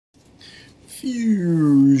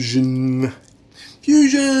Fusion.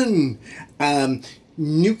 Fusion!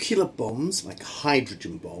 Nuclear bombs, like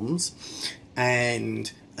hydrogen bombs,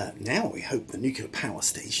 and now we hope the nuclear power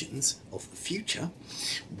stations of the future,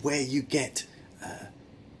 where you get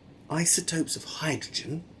isotopes of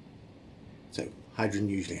hydrogen. So hydrogen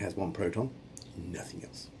usually has one proton, nothing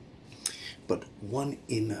else. But 1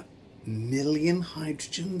 in a million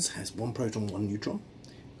hydrogens has one proton, one neutron,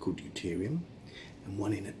 called deuterium. And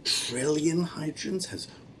 1 in a trillion hydrogens has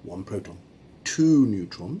one proton, two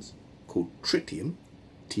neutrons, called tritium,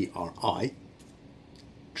 T-R-I.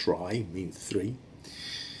 Tri means 3.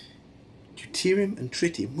 Deuterium and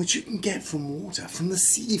tritium, which you can get from water, from the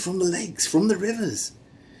sea, from the lakes, from the rivers.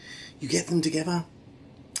 You get them together,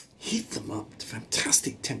 heat them up to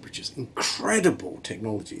fantastic temperatures, incredible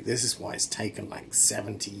technology. This is why it's taken like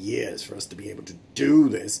 70 years for us to be able to do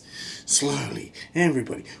this. Slowly,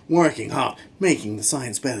 everybody working hard, making the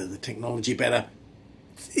science better, the technology better.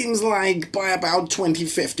 Seems like by about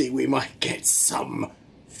 2050 we might get some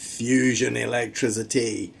fusion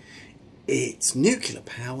electricity. It's nuclear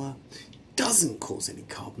power, doesn't cause any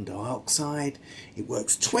carbon dioxide, it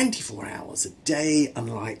works 24 hours a day,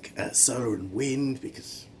 unlike solar and wind,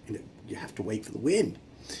 because you have to wait for the wind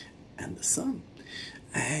and the sun,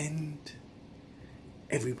 and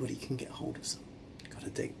everybody can get hold of some. Got to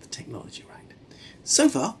take the technology right. So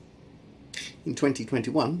far, in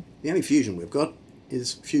 2021, the only fusion we've got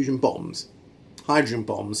is fusion bombs, hydrogen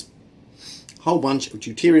bombs, a whole bunch of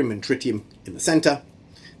deuterium and tritium in the centre,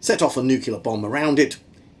 set off a nuclear bomb around it,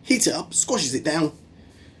 heats it up, squashes it down,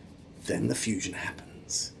 then the fusion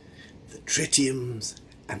happens. The tritiums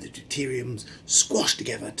and the deuteriums squash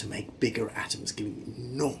together to make bigger atoms, giving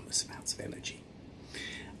enormous amounts of energy.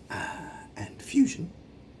 And fusion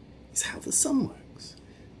is how the sun works.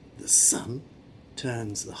 The sun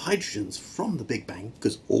turns the hydrogens from the Big Bang,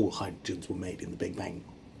 because all hydrogens were made in the Big Bang.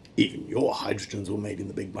 Even your hydrogens were made in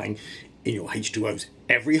the Big Bang, in your H2Os.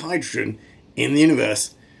 Every hydrogen in the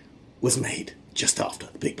universe was made just after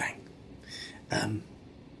the Big Bang.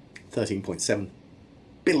 13.7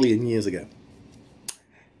 billion years ago.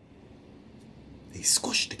 They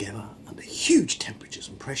squash together under huge temperatures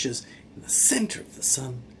and pressures in the centre of the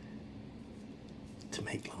sun to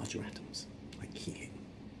make larger atoms, like helium.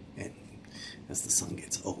 And as the sun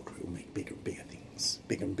gets older, it will make bigger and bigger things,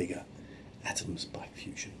 bigger and bigger atoms by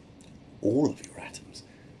fusion. All of your atoms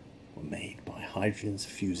were made by hydrogens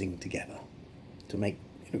fusing together to make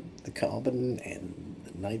the carbon and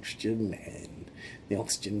the nitrogen and the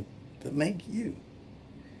oxygen that make you.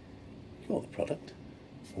 You're the product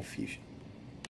of fusion.